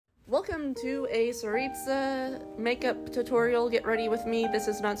welcome to a Tsaritsa makeup tutorial. Get ready with me. This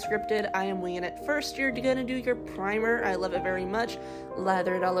is not scripted. I am winging it. First, you're gonna do your primer. I love it very much.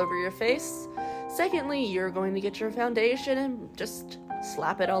 Lather it all over your face. Secondly, you're going to get your foundation and just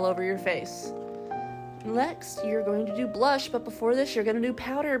slap it all over your face. Next, you're going to do blush, but before this, you're gonna do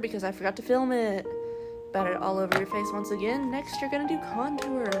powder because I forgot to film it. Pat it all over your face once again. Next, you're gonna do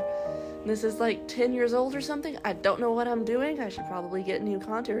contour. This is like 10 years old or something. I don't know what I'm doing. I should probably get new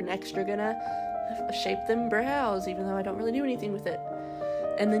contour. Next, you're gonna shape them brows, even though I don't really do anything with it.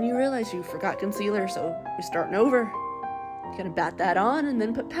 And then you realize you forgot concealer, so we're starting over. Gonna bat that on and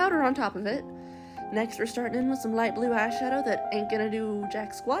then put powder on top of it. Next, we're starting in with some light blue eyeshadow that ain't gonna do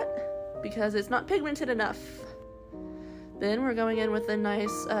jack squat because it's not pigmented enough. Then we're going in with a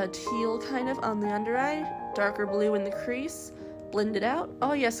nice teal kind of on the under eye, darker blue in the crease. Blend it out.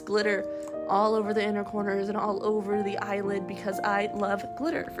 Oh yes, glitter all over the inner corners and all over the eyelid because I love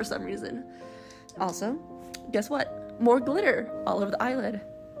glitter for some reason. Also, guess what? More glitter all over the eyelid.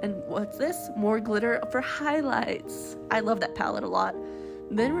 And what's this? More glitter for highlights. I love that palette a lot.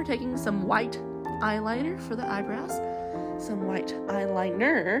 Then we're taking some white eyeliner for the eyebrows, some white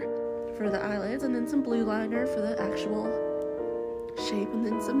eyeliner for the eyelids, and then some blue liner for the actual shape, and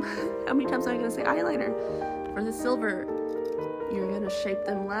then some, how many times am I going to say eyeliner? For the silver. You're going to shape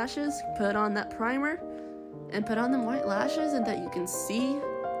them lashes, put on that primer, and put on them white lashes and that you can see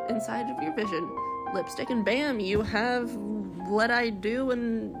inside of your vision. Lipstick, and bam, you have what I do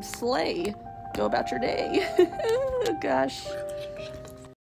and slay. Go about your day. Gosh.